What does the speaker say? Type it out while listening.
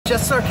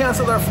just as our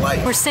canceled our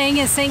flight. We're staying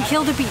in St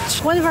Kilda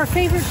Beach. One of our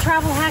favorite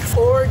travel hacks.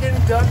 Oregon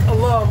Duck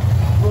alum,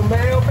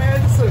 Romeo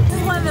Benson. This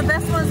is one of the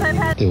best ones I've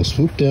had. They will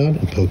swoop down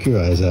and poke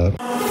your eyes out.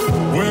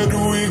 Where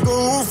do we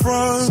go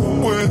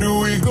from? Where do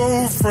we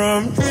go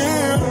from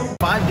here?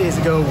 5 days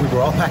ago, we were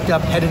all packed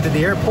up, headed to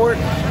the airport,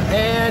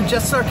 and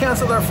just as our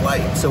canceled our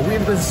flight. So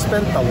we've been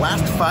spent the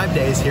last 5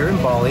 days here in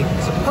Bali,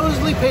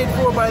 supposedly paid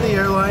for by the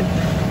airline.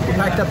 We're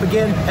packed up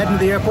again, heading to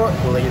the airport.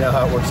 We'll let you know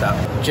how it works out.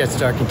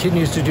 Jetstar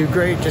continues to do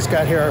great. Just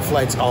got here, our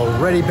flight's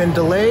already been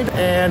delayed,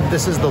 and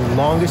this is the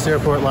longest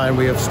airport line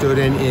we have stood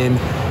in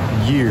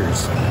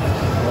years.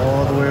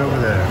 All the way over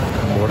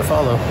there. More to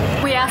follow.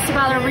 We asked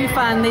about a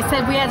refund. They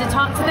said we had to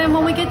talk to them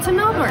when we get to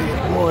Melbourne.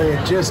 Boy,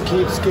 it just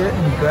keeps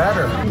getting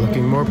better.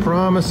 Looking more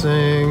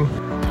promising.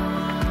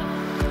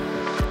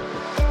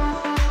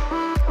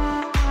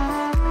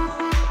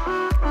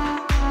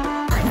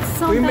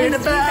 So We nice made to it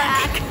be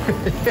back.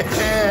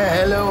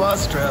 Hello,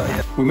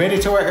 Australia. We made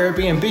it to our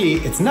Airbnb.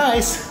 It's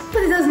nice,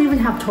 But it doesn't even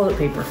have toilet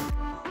paper.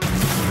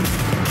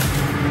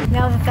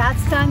 Now that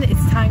that's done,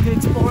 it's time to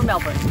explore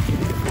Melbourne.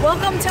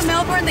 Welcome to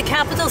Melbourne, the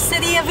capital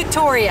city of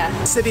Victoria.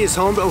 The city is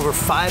home to over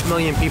 5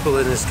 million people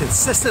and is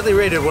consistently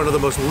rated one of the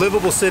most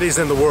livable cities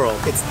in the world.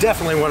 It's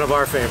definitely one of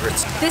our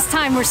favorites. This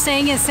time we're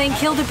staying in St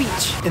Kilda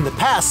Beach. In the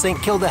past, St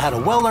Kilda had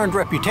a well-earned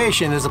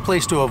reputation as a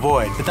place to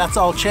avoid, but that's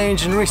all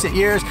changed in recent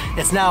years.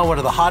 It's now one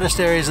of the hottest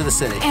areas of the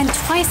city. And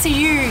twice a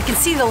year you can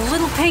see the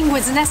little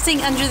penguins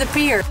nesting under the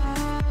pier.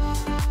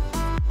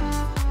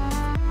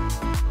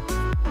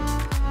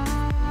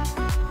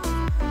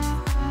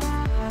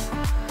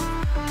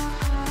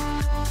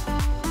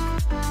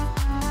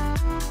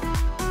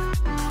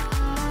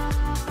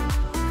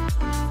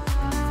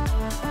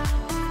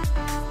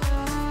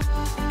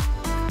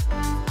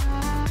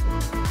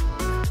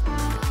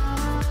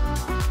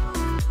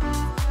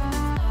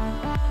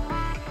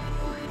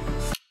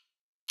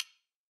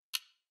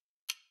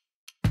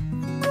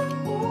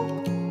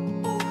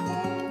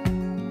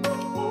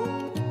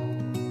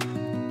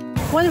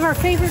 One of our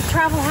favorite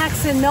travel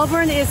hacks in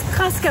Melbourne is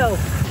Costco.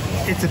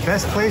 It's the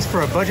best place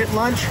for a budget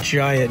lunch.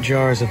 Giant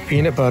jars of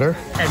peanut butter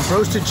and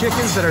roasted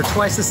chickens that are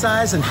twice the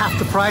size and half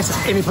the price of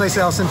any place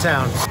else in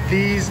town.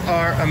 These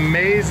are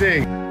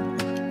amazing.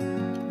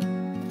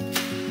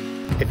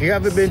 If you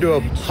haven't been to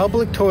a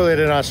public toilet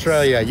in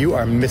Australia, you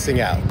are missing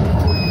out.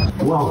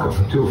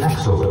 Welcome to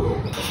Exoloo.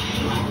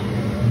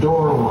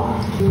 Door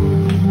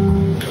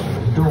 1.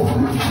 Door.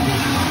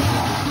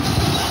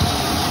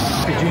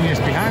 The genius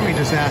behind me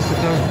just asked if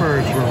those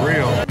birds were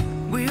real.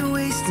 We're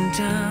wasting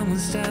time on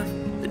stuff.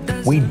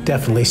 We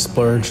definitely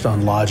splurged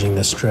on lodging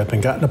this trip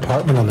and got an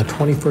apartment on the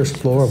 21st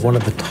floor of one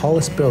of the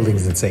tallest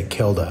buildings in St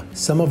Kilda.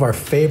 Some of our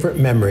favorite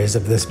memories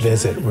of this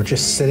visit were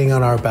just sitting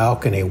on our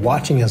balcony,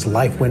 watching as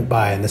life went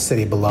by in the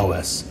city below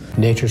us.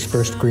 Nature's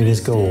first green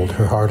is gold,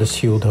 her hardest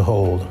fuel to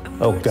hold.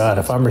 Oh God,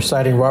 if I'm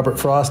reciting Robert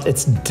Frost,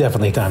 it's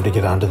definitely time to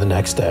get on to the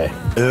next day.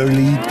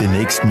 Early the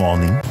next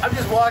morning. I'm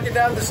just walking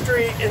down the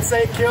street in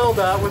St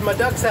Kilda with my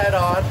duck's hat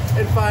on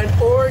and find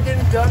Oregon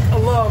Duck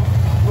alum,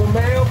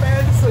 Romeo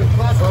Benson,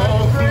 class of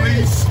Oh, 93.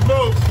 please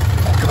smoke.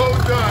 Go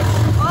Ducks.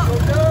 Go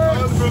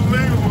Ducks.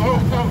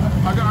 Unbelievable. Oh,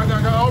 I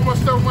got all my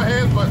stuff in my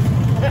hands, but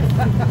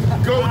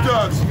go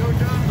Ducks. Go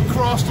Ducks.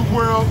 Across the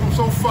world, I'm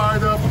so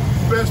fired up.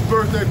 Best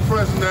birthday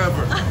present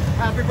ever.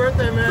 Happy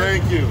birthday, man.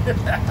 Thank you.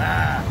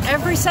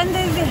 Every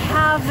Sunday they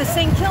have the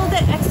St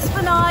Kilda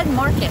Esplanade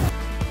Market.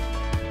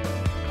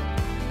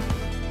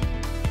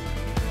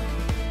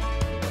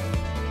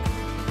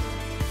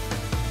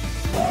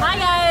 Hi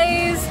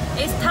guys,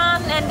 it's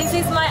Tan and this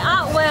is my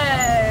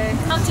artwork.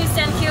 Come to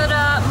St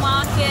Kilda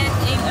Market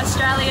in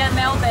Australia,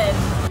 Melbourne.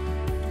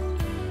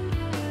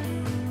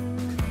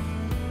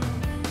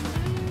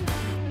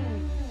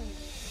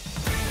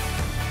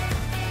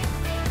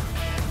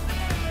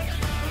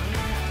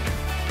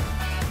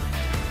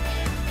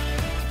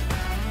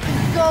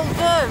 So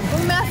good,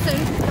 messy,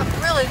 but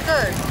really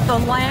good. The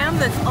lamb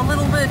that's a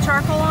little bit of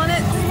charcoal on it,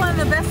 this is one of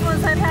the best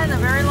ones I've had in a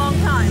very long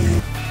time.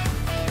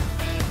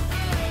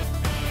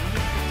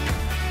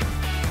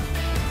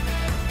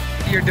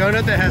 Your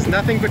donut that has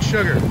nothing but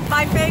sugar.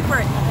 My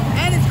favorite,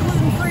 and it's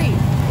gluten-free.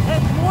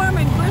 It's warm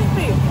and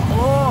crispy.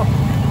 Oh,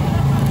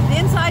 the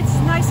inside's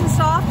nice and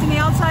soft, and the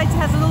outside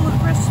has a little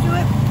crisp to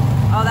it.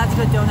 Oh, that's a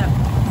good donut.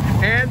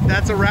 And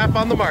that's a wrap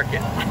on the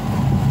market.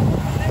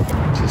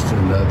 Just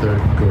another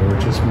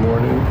gorgeous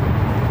morning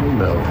in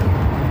Melbourne.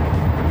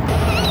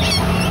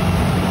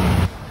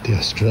 The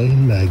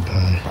Australian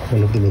magpie,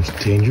 one of the most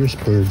dangerous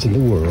birds in the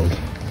world.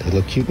 They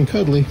look cute and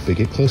cuddly, but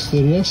get close to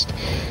the nest,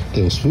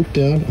 they will swoop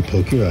down and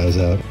poke your eyes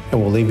out.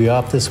 And we'll leave you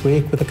off this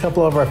week with a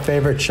couple of our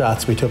favorite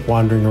shots we took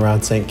wandering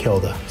around St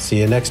Kilda. See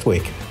you next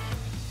week.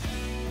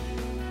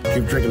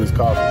 Keep drinking this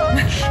coffee.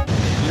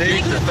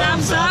 Leave the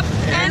thumbs up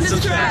and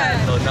subscribe.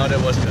 Oh, no,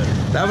 that was good.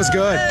 That was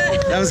good.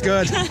 That was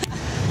good.